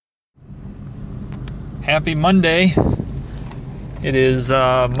Happy Monday. It is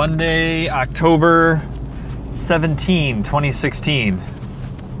Monday, October 17, 2016.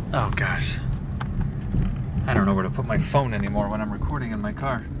 Oh gosh. I don't know where to put my phone anymore when I'm recording in my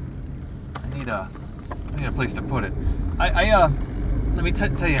car. I need a place to put it. Let me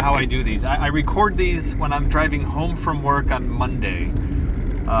tell you how I do these. I record these when I'm driving home from work on Monday.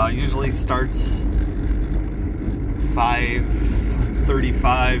 Usually starts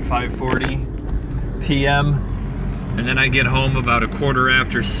 5:35, 5:40 p.m. And then I get home about a quarter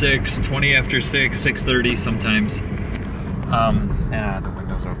after 6, 20 after 6, 6:30 sometimes. The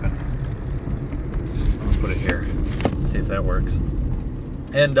window's open. Let's put it here. See if that works.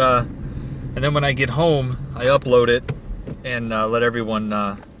 And then when I get home, I upload it and let everyone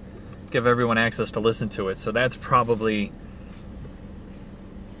give everyone access to listen to it. So that's probably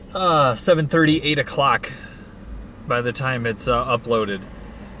 7:30, 8 o'clock by the time it's uploaded.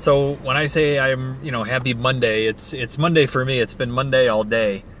 So when I say I'm, happy Monday, it's Monday for me. It's been Monday all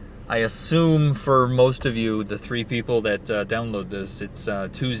day. I assume for most of you, the 3 people that download this, it's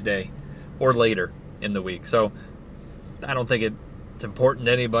Tuesday or later in the week. So I don't think it's important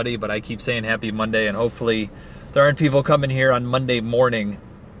to anybody, but I keep saying happy Monday, and hopefully there aren't people coming here on Monday morning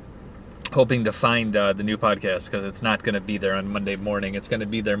hoping to find the new podcast, because it's not going to be there on Monday morning. It's going to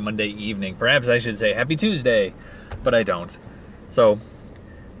be there Monday evening. Perhaps I should say happy Tuesday, but I don't. So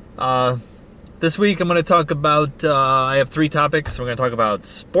this week I'm going to talk about, I have 3 topics. We're going to talk about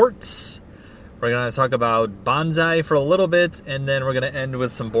sports, we're going to talk about bonsai for a little bit, and then we're going to end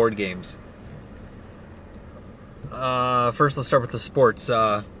with some board games. First, let's start with the sports.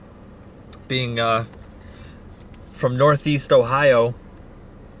 Being from Northeast Ohio,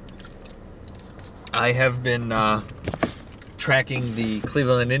 I have been tracking the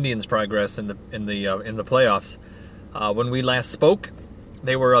Cleveland Indians' progress in the playoffs. When we last spoke,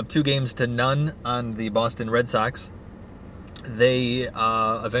 they were up 2-0 on the Boston Red Sox. They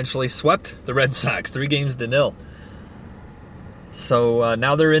eventually swept the Red Sox 3-0. So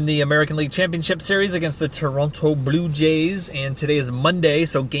now they're in the American League Championship Series against the Toronto Blue Jays, and today is Monday,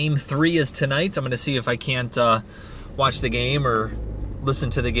 so Game 3 is tonight. I'm going to see if I can't watch the game or listen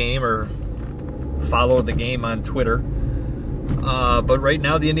to the game or follow the game on Twitter. But right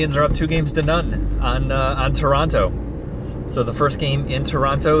now the Indians are up 2-0 on Toronto. So the first game in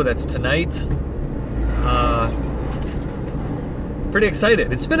Toronto, that's tonight. Pretty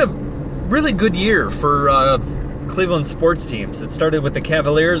excited. It's been a really good year for Cleveland sports teams. It started with the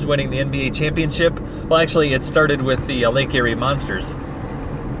Cavaliers winning the NBA championship. Well, actually, it started with the Lake Erie Monsters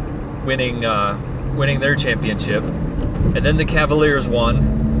winning their championship, and then the Cavaliers won,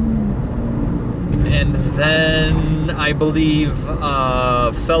 and then I believe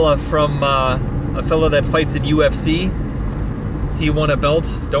a fella that fights in UFC, he won a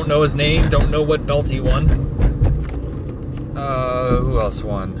belt. Don't know his name. Don't know what belt he won. Who else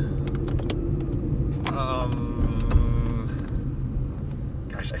won?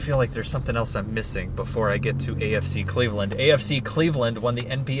 I feel like there's something else I'm missing before I get to AFC Cleveland. AFC Cleveland won the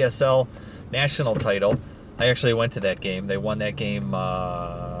NPSL national title. I actually went to that game. They won that game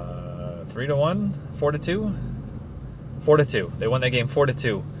 3-1, 4-2, 4-2. They won that game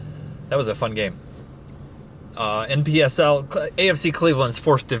 4-2. That was a fun game. NPSL, AFC Cleveland's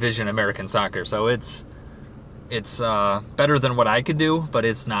 4th Division American Soccer. So it's better than what I could do, but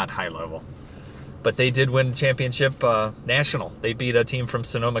it's not high level. But they did win championship national. They beat a team from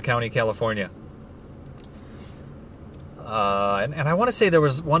Sonoma County, California. And I want to say there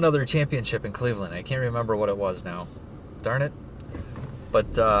was one other championship in Cleveland. I can't remember what it was now. Darn it.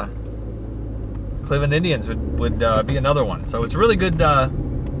 But Cleveland Indians would be another one. So it's really good time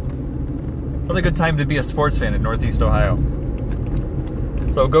to be a sports fan in Northeast Ohio.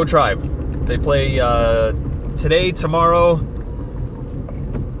 So go Tribe. They play today, tomorrow,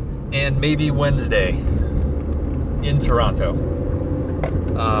 and maybe Wednesday in Toronto.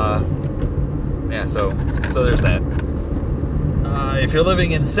 So there's that. If you're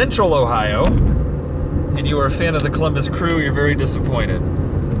living in Central Ohio and you are a fan of the Columbus Crew, you're very disappointed.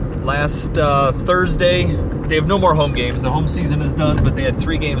 Last Thursday, they have no more home games. The home season is done, but they had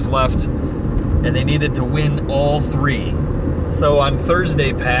 3 games left, and they needed to win all 3. So on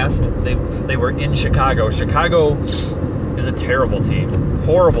Thursday past, they were in Chicago. Chicago is a terrible team.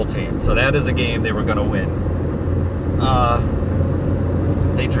 Horrible team. So that is a game they were going to win.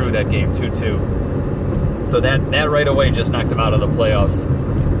 They drew that game 2-2. So that right away just knocked them out of the playoffs.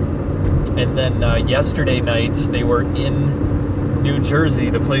 And then yesterday night, they were in New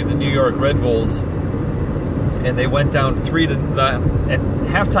Jersey to play the New York Red Bulls. And they went down 3-0. At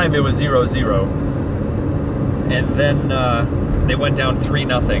halftime, it was 0-0. And then they went down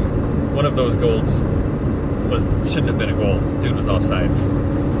 3-0. One of those goals shouldn't have been a goal. Dude was offside.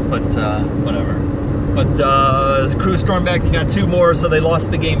 But whatever. But the Crew stormed back and got 2 more, so they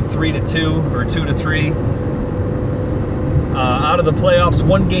lost the game 3-2 or 2-3. Out of the playoffs,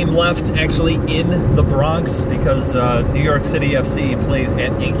 1 game left, actually in the Bronx, because New York City FC plays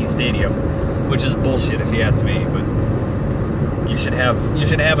at Yankee Stadium, which is bullshit if you ask me. But you should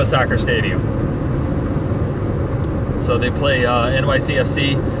have a soccer stadium. So they play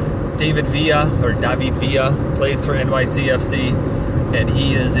NYCFC. David Villa plays for NYCFC, and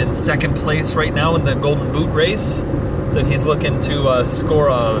he is in 2nd place right now in the Golden Boot race. So he's looking to score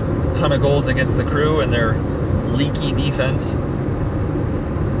a ton of goals against the Crew and their leaky defense.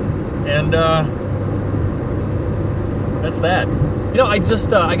 And that's that. You know, I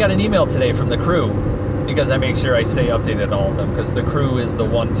got an email today from the Crew, because I make sure I stay updated on all of them, because the Crew is the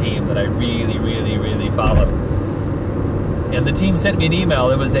one team that I really, really, really follow. And the team sent me an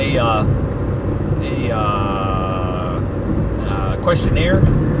email. It was a questionnaire,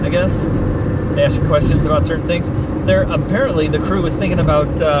 I guess. They asked questions about certain things. Apparently the Crew was thinking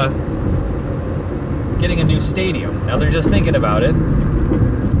about getting a new stadium. Now they're just thinking about it.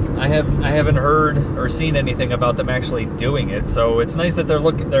 I haven't heard or seen anything about them actually doing it. So it's nice that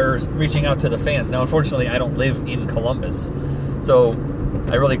they're reaching out to the fans. Now, unfortunately, I don't live in Columbus, so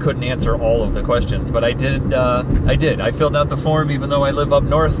I really couldn't answer all of the questions. But I did. I filled out the form, even though I live up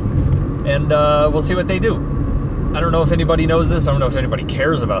north, and we'll see what they do. I don't know if anybody knows this. I don't know if anybody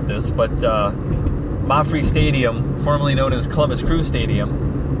cares about this, but Mafre Stadium, formerly known as Columbus Crew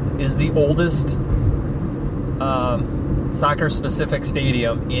Stadium, is the oldest soccer-specific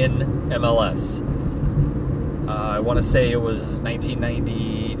stadium in MLS. I want to say it was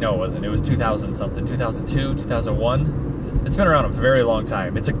 1990. No, it wasn't. It was 2000-something. 2002, 2001. It's been around a very long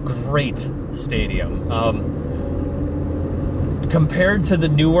time. It's a great stadium. Compared to the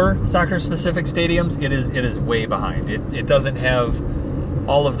newer soccer-specific stadiums, it is way behind. It doesn't have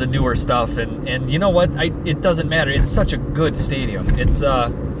all of the newer stuff, and you know what? It doesn't matter. It's such a good stadium. It's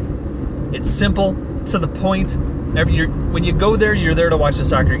simple, to the point. When you go there, you're there to watch a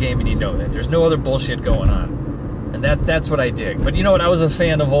soccer game, and you know that. There's no other bullshit going on. And that's what I dig. But you know what? I was a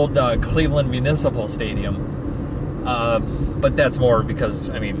fan of old Cleveland Municipal Stadium. But that's more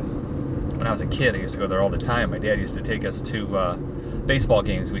because, I mean, when I was a kid, I used to go there all the time. My dad used to take us to baseball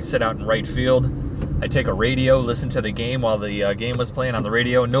games. We'd sit out in right field. I'd take a radio, listen to the game while the game was playing on the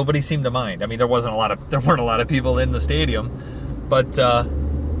radio. Nobody seemed to mind. I mean, there weren't a lot of people in the stadium, but it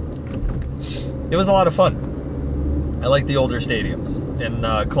was a lot of fun. I like the older stadiums, and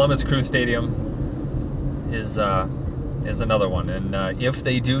Columbus Crew Stadium is another one. And if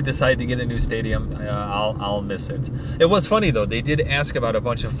they do decide to get a new stadium, I'll miss it. It was funny though; they did ask about a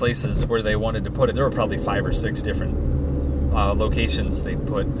bunch of places where they wanted to put it. There were probably 5 or 6 different locations they'd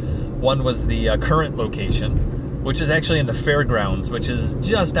put. One was the current location, which is actually in the fairgrounds, which is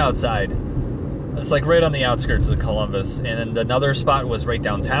just outside. It's like right on the outskirts of Columbus. And another spot was right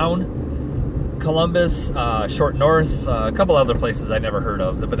downtown Columbus, short north, a couple other places I never heard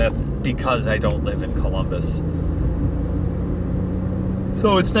of, but that's because I don't live in Columbus.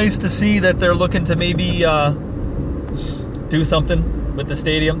 So it's nice to see that they're looking to maybe do something with the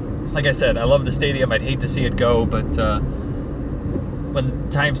stadium. Like I said, I love the stadium. I'd hate to see it go, but when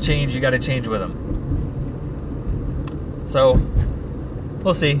times change, you got to change with them. So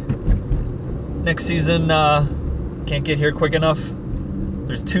we'll see. Next season, can't get here quick enough.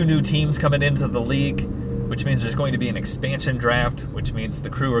 There's 2 new teams coming into the league, which means there's going to be an expansion draft, which means the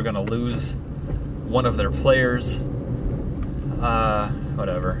Crew are going to lose one of their players.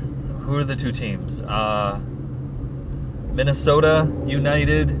 Whatever. Who are the 2 teams? Minnesota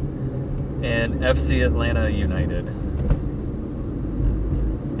United and FC Atlanta United.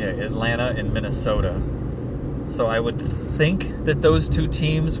 Yeah, Atlanta and Minnesota. So I would think that those 2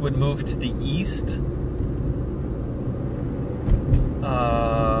 teams would move to the east.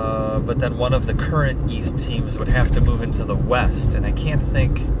 But then one of the current East teams would have to move into the West, and I can't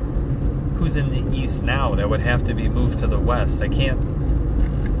think who's in the East now that would have to be moved to the West. I can't.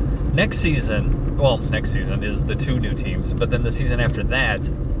 Next season is the 2 new teams, but then the season after that,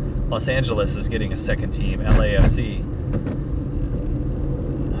 Los Angeles is getting a second team, LAFC.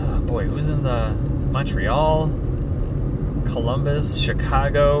 Oh, boy, who's in the Montreal, Columbus,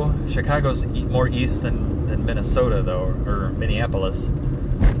 Chicago? Chicago's more east than Minnesota, though, or Minneapolis.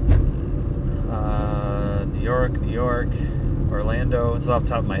 New York, Orlando. It's off the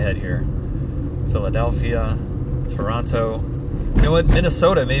top of my head here. Philadelphia, Toronto. You know what?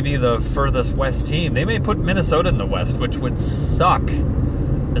 Minnesota may be the furthest west team. They may put Minnesota in the west, which would suck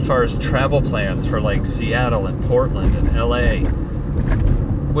as far as travel plans for like Seattle and Portland and LA.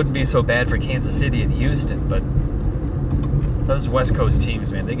 wouldn't be so bad for Kansas City and Houston, but those West Coast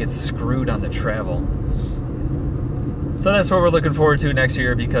teams, man, they get screwed on the travel. So that's what we're looking forward to next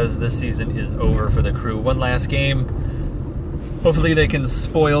year, because this season is over for the Crew. One last game. Hopefully they can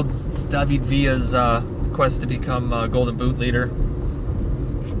spoil David Villa's quest to become Golden Boot leader.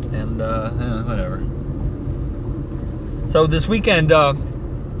 And whatever. So this weekend, I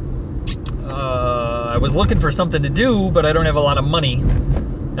was looking for something to do, but I don't have a lot of money.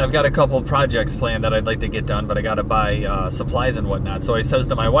 I've got a couple of projects planned that I'd like to get done, but I got to buy supplies and whatnot. So I says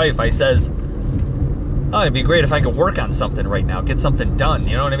to my wife, oh, it'd be great if I could work on something right now, get something done,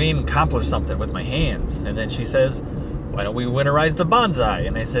 you know what I mean? Accomplish something with my hands. And then she says, why don't we winterize the bonsai?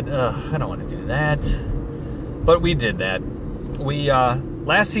 And I said, I don't want to do that. But we did that. We,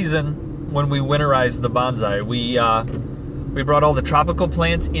 last season, when we winterized the bonsai, we brought all the tropical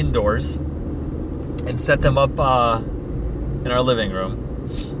plants indoors and set them up in our living room.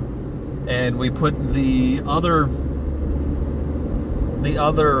 And we put the other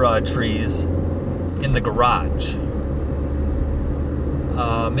trees in the garage.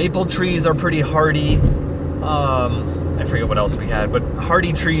 Maple trees are pretty hardy. I forget what else we had, but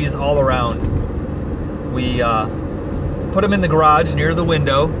hardy trees all around. We put them in the garage near the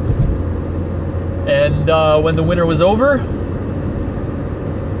window. And when the winter was over,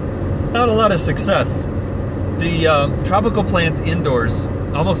 not a lot of success. The tropical plants indoors,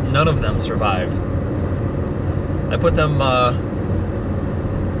 almost none of them survived. I put them,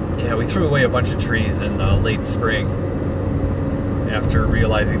 we threw away a bunch of trees in late spring after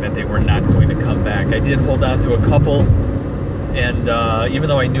realizing that they were not going to come back. I did hold on to a couple, and even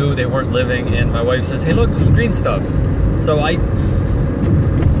though I knew they weren't living, and my wife says, hey, look, some green stuff. So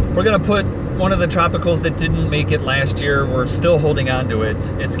we're going to put one of the tropicals that didn't make it last year. We're still holding on to it.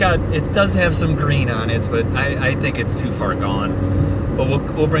 It does have some green on it, but I think it's too far gone. But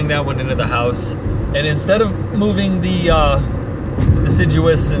we'll bring that one into the house. And instead of moving the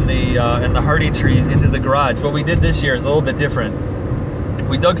deciduous and the hardy trees into the garage, what we did this year is a little bit different.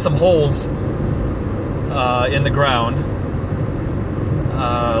 We dug some holes in the ground,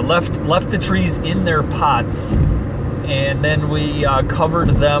 left the trees in their pots, and then we covered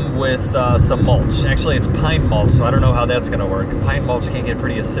them with some mulch. Actually, it's pine mulch, so I don't know how that's going to work. Pine mulch can get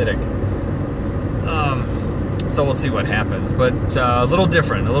pretty acidic. So we'll see what happens. But a little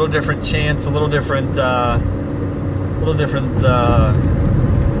different chance, a little different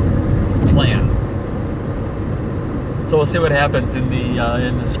plan. So we'll see what happens in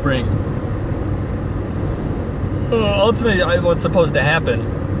the spring. Ultimately, what's supposed to happen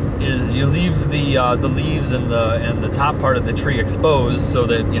is you leave the leaves and the top part of the tree exposed so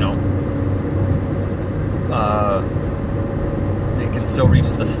that they can still reach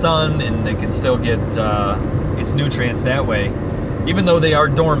the sun and they can still get its nutrients that way. Even though they are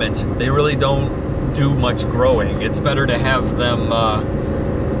dormant, they really don't do much growing. It's better to have them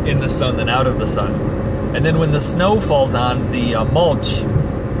in the sun than out of the sun. And then when the snow falls on the mulch,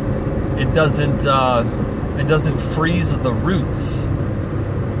 it doesn't freeze the roots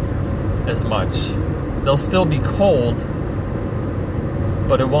as much. They'll still be cold,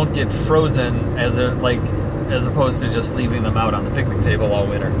 but it won't get frozen as opposed to just leaving them out on the picnic table all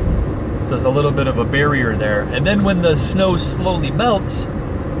winter. So there's a little bit of a barrier there. And then when the snow slowly melts,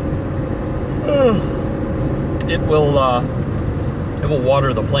 it will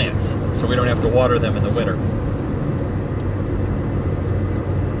water the plants, so we don't have to water them in the winter.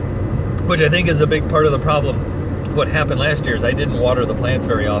 Which I think is a big part of the problem. What happened last year is I didn't water the plants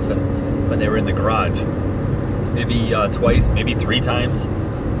very often when they were in the garage. Maybe twice, maybe 3 times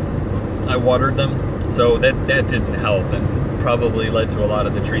I watered them. So that didn't help and probably led to a lot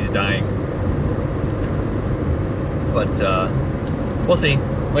of the trees dying. But we'll see.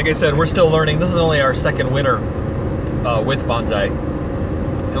 Like I said, we're still learning. This is only our second winter with bonsai.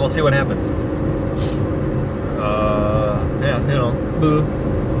 And we'll see what happens. Boo.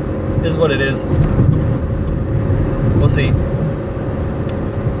 Is what it is. We'll see.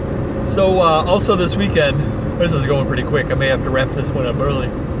 So, also this weekend, this is going pretty quick. I may have to wrap this one up early.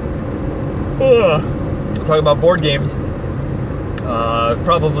 We'll talk about board games. I've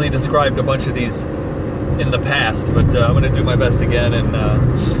probably described a bunch of these in the past, but I'm going to do my best again. And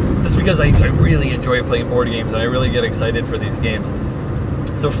just because I really enjoy playing board games and I really get excited for these games.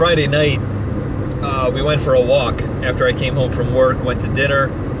 So Friday night, we went for a walk after I came home from work, went to dinner,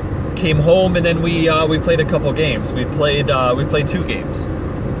 came home, and then we played a couple games. We played 2 games.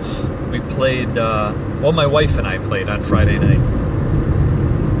 We played, my wife and I played on Friday night.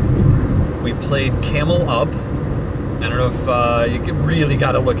 We played Camel Up. I don't know if you really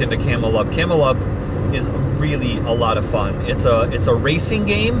got to look into Camel Up. Camel Up is really a lot of fun. It's a racing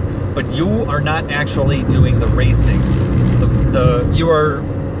game, but you are not actually doing the racing.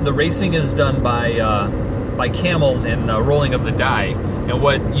 The racing is done by camels and rolling of the die. And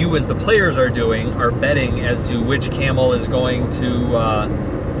what you as the players are doing are betting as to which camel is going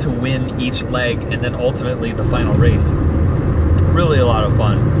to win each leg, and then ultimately the final race. Really a lot of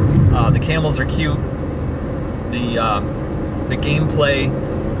fun. The camels are cute. The gameplay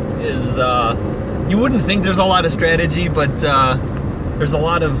is you wouldn't think there's a lot of strategy, but there's a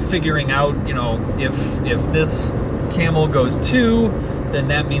lot of figuring out, if this camel goes 2, then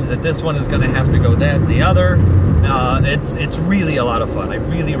that means that this one is going to have to go that and the other. It's really a lot of fun. I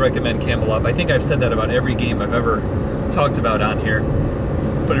really recommend Camel Up. I think I've said that about every game I've ever talked about on here,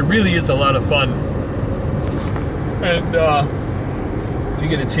 but it really is a lot of fun. And if you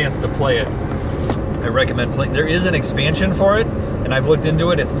get a chance to play it, I recommend playing. There is an expansion for it, and I've looked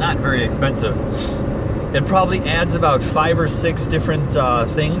into it. It's not very expensive. It probably adds about 5 or 6 different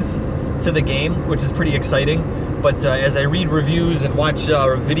things to the game, which is pretty exciting. But as I read reviews and watch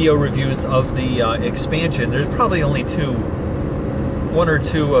video reviews of the expansion, there's probably only 1 or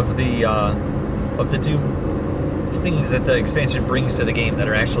 2 of the 2 things that the expansion brings to the game that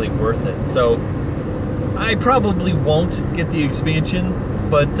are actually worth it. So I probably won't get the expansion,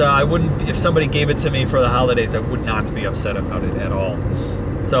 but I wouldn't. If somebody gave it to me for the holidays, I would not be upset about it at all.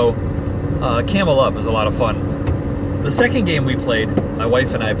 So Camel Up was a lot of fun. The second game we played, my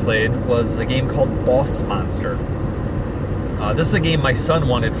wife and I played, was a game called Boss Monster. This is a game my son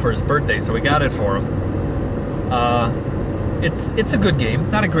wanted for his birthday, so we got it for him. It's a good game.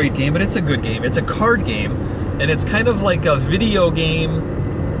 Not a great game, but it's a good game. It's a card game, and it's kind of like a video game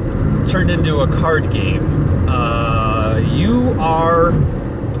turned into a card game. You are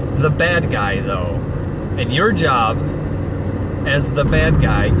the bad guy, though, and your job as the bad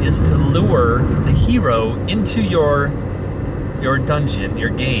guy is to lure the hero into your dungeon, your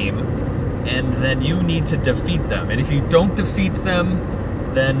game, and then you need to defeat them. And if you don't defeat them,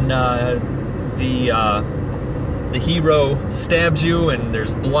 then the hero stabs you, and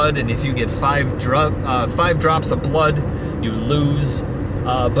there's blood. And if you get 5 drops of blood, you lose.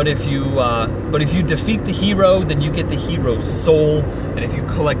 But if you defeat the hero, then you get the hero's soul. And if you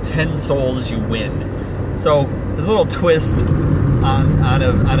collect 10 souls, you win. So there's a little twist on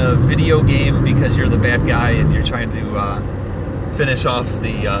a video game because you're the bad guy and you're trying to finish off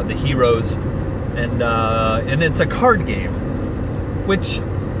the heroes, and it's a card game, which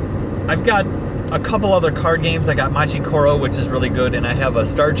I've got a couple other card games. I got Machi Koro, which is really good, and I have a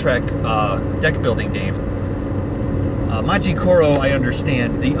Star Trek deck building game. Machi Koro, I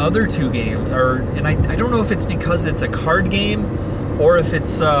understand. The other 2 games are, and I don't know if it's because it's a card game or if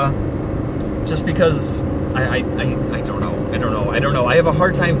it's just because I don't know. I don't know. I have a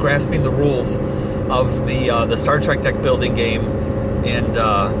hard time grasping the rules of the Star Trek deck building game and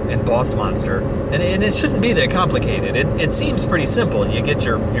Boss Monster, and it shouldn't be that complicated. It seems pretty simple. You get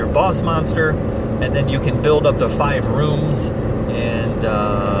your Boss Monster, and then you can build up to 5 rooms, and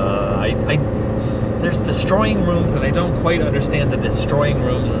there's destroying rooms, and I don't quite understand the destroying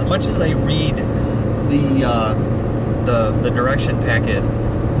rooms as much as I read the direction packet.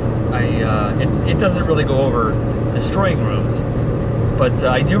 It doesn't really go over destroying rooms, but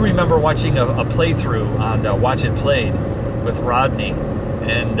I do remember watching a playthrough on Watch It Played with Rodney,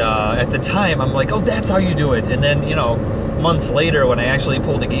 and at the time I'm like, oh, that's how you do it, and then months later when I actually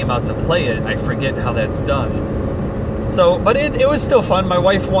pull the game out to play it, I forget how that's done. So, but it was still fun. My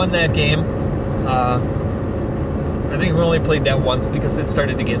wife won that game. I think we only played that once because it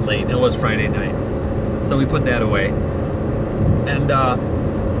started to get late, and it was Friday night, so we put that away. And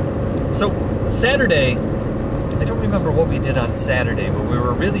so Saturday, I don't remember what we did on Saturday, but we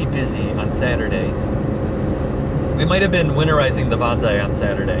were really busy on Saturday. We might have been winterizing the bonsai on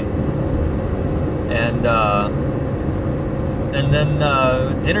Saturday. And then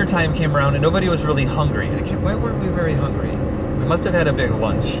dinner time came around and nobody was really hungry. Why weren't we very hungry? We must have had a big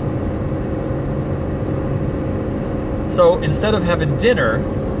lunch. So instead of having dinner,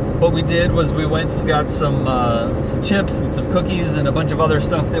 what we did was we went and got some chips and some cookies and a bunch of other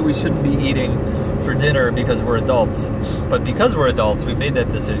stuff that we shouldn't be eating for dinner because we're adults. But because we're adults, we made that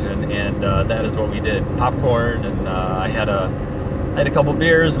decision, and that is what we did. Popcorn, and I had a couple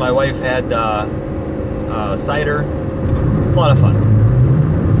beers. My wife had cider. It's a lot of fun.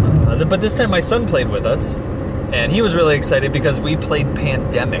 But this time my son played with us, and he was really excited because we played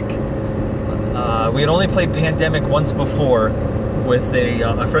Pandemic. We had only played Pandemic once before with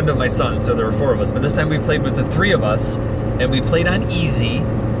a friend of my son, so there were 4 of us. But this time we played with the 3 of us, and we played on easy.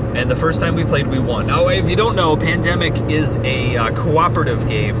 And the first time we played, we won. Now, if you don't know, Pandemic is a cooperative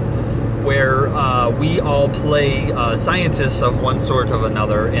game where we all play scientists of one sort or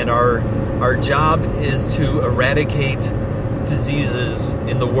another, and our job is to eradicate diseases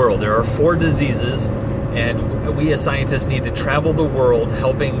in the world. There are 4 diseases, and we as scientists need to travel the world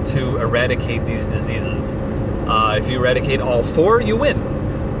helping to eradicate these diseases. If you eradicate all 4, you win.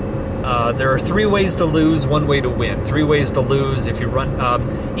 There are 3 ways to lose, 1 way to win. 3 ways to lose. If you run,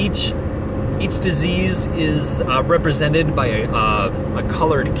 each disease is represented by a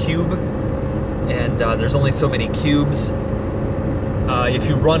colored cube, and there's only so many cubes. If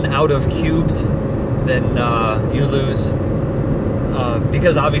you run out of cubes, then you lose.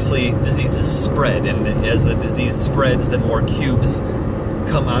 Because obviously diseases spread, and as the disease spreads, then more cubes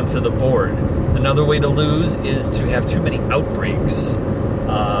come onto the board. Another way to lose is to have too many outbreaks.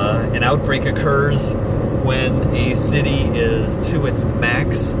 An outbreak occurs when a city is to its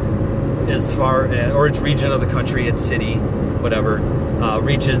max, as far as, or its region of the country, its city, whatever,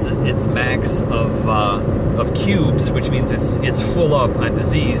 reaches its max of cubes, which means it's full up on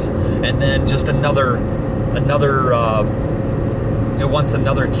disease, and then just another it wants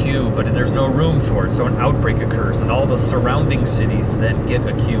another cube, but there's no room for it, so an outbreak occurs, and all the surrounding cities then get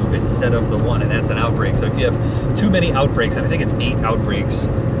a cube instead of the one, and that's an outbreak. So if you have too many outbreaks, and I think it's 8 outbreaks,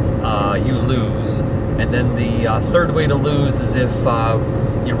 you lose. And then the third way to lose is if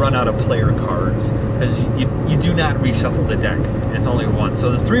you run out of player cards, because you do not reshuffle the deck. It's only 1. So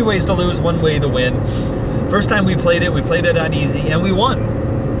there's 3 ways to lose, 1 way to win. First time we played it on easy, and we won.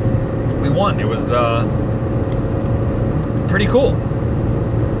 It was pretty cool.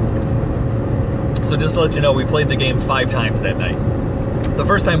 So just to let you know, we played the game 5 times that night. The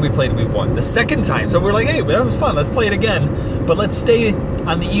first time we played, we won. The second time, so we're like, hey, that was fun, let's play it again, but let's stay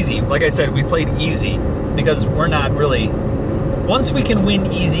on the easy. Like I said, we played easy because we're not really... Once we can win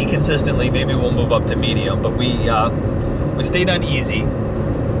easy consistently, maybe we'll move up to medium, but we stayed on easy.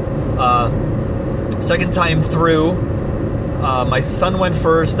 Second time through, my son went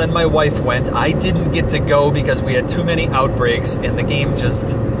first, then my wife went. I didn't get to go because we had too many outbreaks, and the game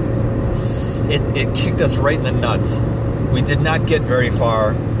just... It kicked us right in the nuts. We did not get very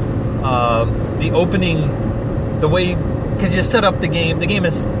far. The opening, the way, because you set up the game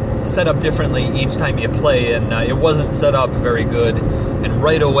is set up differently each time you play, and it wasn't set up very good. And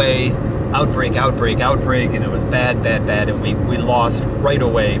right away, outbreak, and it was bad, and we lost right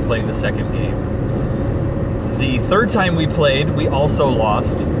away playing the second game. The third time we played, we also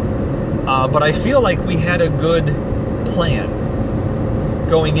lost, but I feel like we had a good plan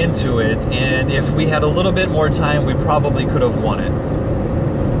going into it, and if we had a little bit more time, we probably could have won it.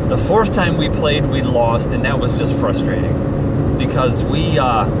 The fourth time we played, we lost, and that was just frustrating because we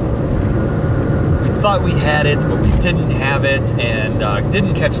thought we had it, but we didn't have it, and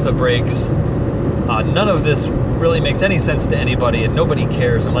didn't catch the breaks. None of this really makes any sense to anybody, and nobody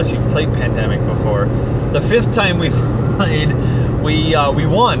cares unless you've played Pandemic before. The fifth time we played, we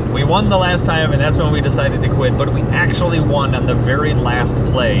won. We won the last time, and that's when we decided to quit, but we actually won on the very last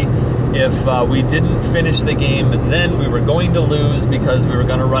play. If we didn't finish the game, then we were going to lose because we were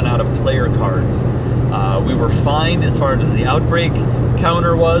going to run out of player cards. We were fine as far as the outbreak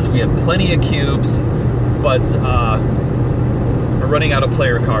counter was. We had plenty of cubes, but we're running out of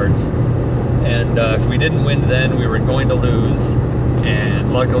player cards. And if we didn't win then, we were going to lose.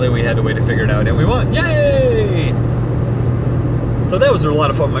 And luckily we had a way to figure it out, and we won. Yay! So that was a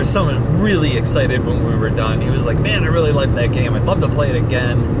lot of fun. My son was really excited when we were done. He was like, man, I really liked that game. I'd love to play it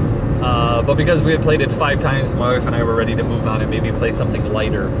again. But because we had played it 5 times, my wife and I were ready to move on and maybe play something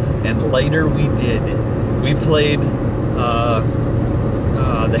lighter. And lighter we did. We played The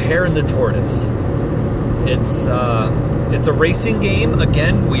Hare and the Tortoise. It's a racing game.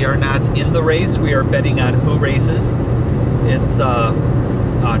 Again, we are not in the race. We are betting on who races. It's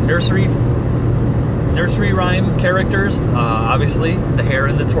nursery rhyme characters. Obviously, the hare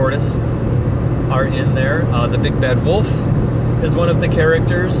and the tortoise are in there. The big bad wolf is one of the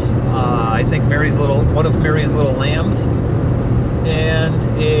characters. I think one of Mary's little lambs, and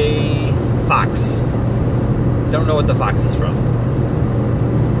a fox. Don't know what the fox is from.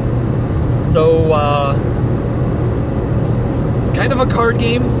 So, kind of a card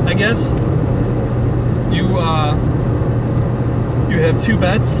game, I guess. You have 2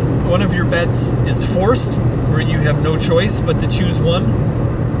 bets. One of your bets is forced, where you have no choice but to choose one.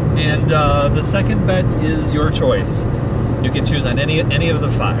 And the second bet is your choice. You can choose on any of the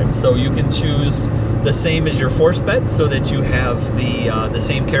 5. So you can choose the same as your forced bet, so that you have the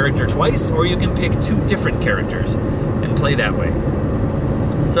same character twice, or you can pick 2 different characters and play that way.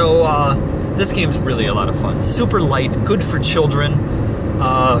 So this game's really a lot of fun. Super light, good for children.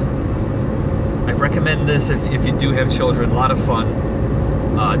 I recommend this if you do have children. A lot of fun.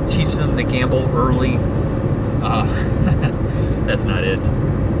 teach them to gamble early. That's not it,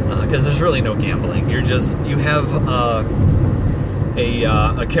 because there's really no gambling. You have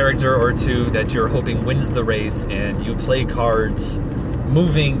a character or two that you're hoping wins the race, and you play cards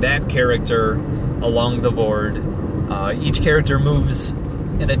moving that character along the board. Each character moves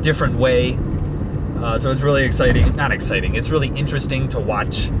in a different way, so it's really exciting. Not exciting, it's really interesting to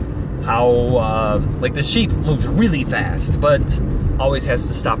watch how, like, the sheep moves really fast, but always has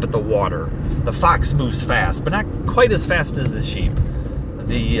to stop at the water. The fox moves fast, but not quite as fast as the sheep.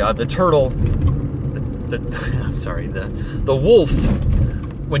 The turtle, the wolf,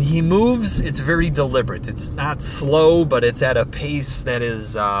 when he moves, it's very deliberate. It's not slow, but it's at a pace that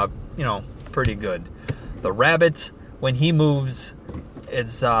is, pretty good. The rabbit, when he moves,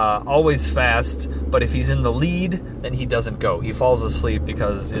 it's always fast, but if he's in the lead, then he doesn't go. He falls asleep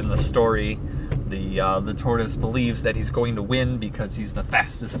because in the story, the tortoise believes that he's going to win because he's the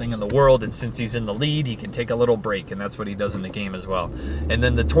fastest thing in the world, and since he's in the lead, he can take a little break, and that's what he does in the game as well. And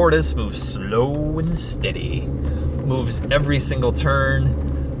then the tortoise moves slow and steady, moves every single turn.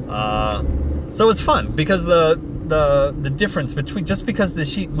 So it's fun because the difference between, just because the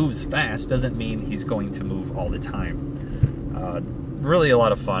sheep moves fast doesn't mean he's going to move all the time. Really a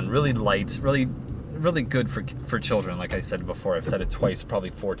lot of fun, really light, really good for children. Like I said before, I've said it twice,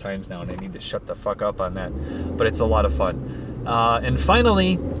 probably 4 times now, and I need to shut the fuck up on that. But it's a lot of fun. And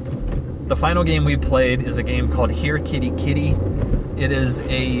finally, the final game we played is a game called Here Kitty Kitty. It is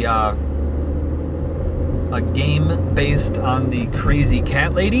a game based on the Crazy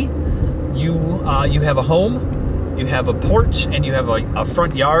Cat Lady. You have a home, you have a porch, and you have a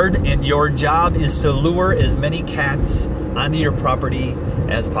front yard, and your job is to lure as many cats onto your property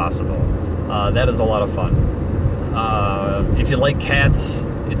as possible. That is a lot of fun. If you like cats,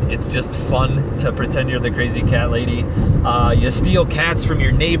 it's just fun to pretend you're the Crazy Cat Lady. You steal cats from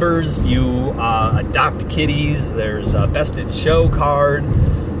your neighbors. You adopt kitties. There's a Best in Show card.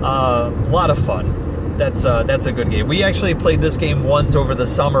 A lot of fun. That's a good game. We actually played this game once over the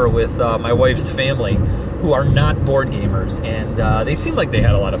summer with my wife's family, who are not board gamers, and they seemed like they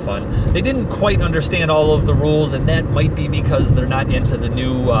had a lot of fun. They didn't quite understand all of the rules, and that might be because they're not into the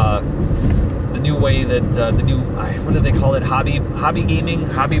new way that what do they call it? Hobby gaming,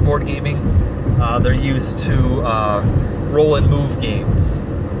 hobby board gaming. They're used to roll and move games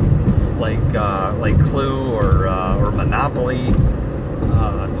like Clue or Monopoly.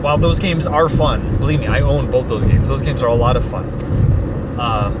 While those games are fun, believe me, I own both those games. Those games are a lot of fun.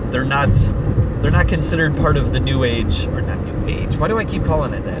 They're not considered part of the new age, or not new age. Why do I keep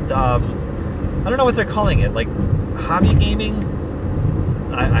calling it that? I don't know what they're calling it. Like hobby gaming?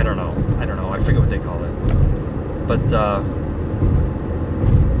 I don't know. I forget what they call it.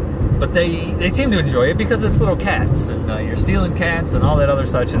 But they seem to enjoy it because it's little cats, and you're stealing cats and all that other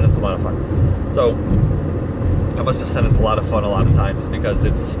such, and it's a lot of fun. So I must have said it's a lot of fun a lot of times,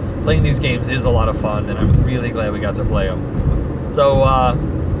 because playing these games is a lot of fun, and I'm really glad we got to play them. So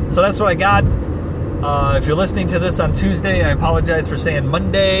that's what I got. If you're listening to this on Tuesday, I apologize for saying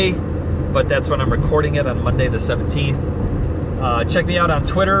Monday, but that's when I'm recording it, on Monday the 17th. Check me out on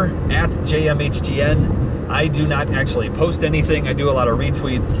Twitter, @JMHGN. I do not actually post anything. I do a lot of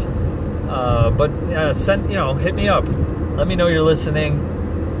retweets. But hit me up. Let me know you're listening.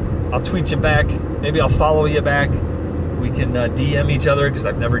 I'll tweet you back. Maybe I'll follow you back. We can DM each other, because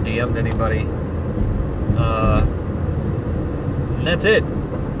I've never DM'd anybody. And that's it.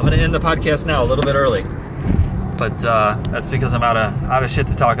 I'm going to end the podcast now a little bit early. But that's because I'm out of shit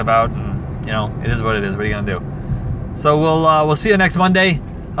to talk about. And, it is what it is. What are you going to do? So we'll see you next Monday.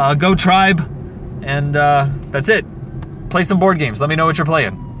 Go Tribe. And that's it. Play some board games. Let me know what you're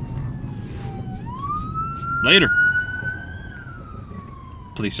playing. Later.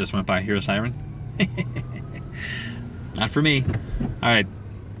 Police just went by. Hear a siren? Not for me. All right.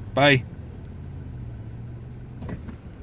 Bye.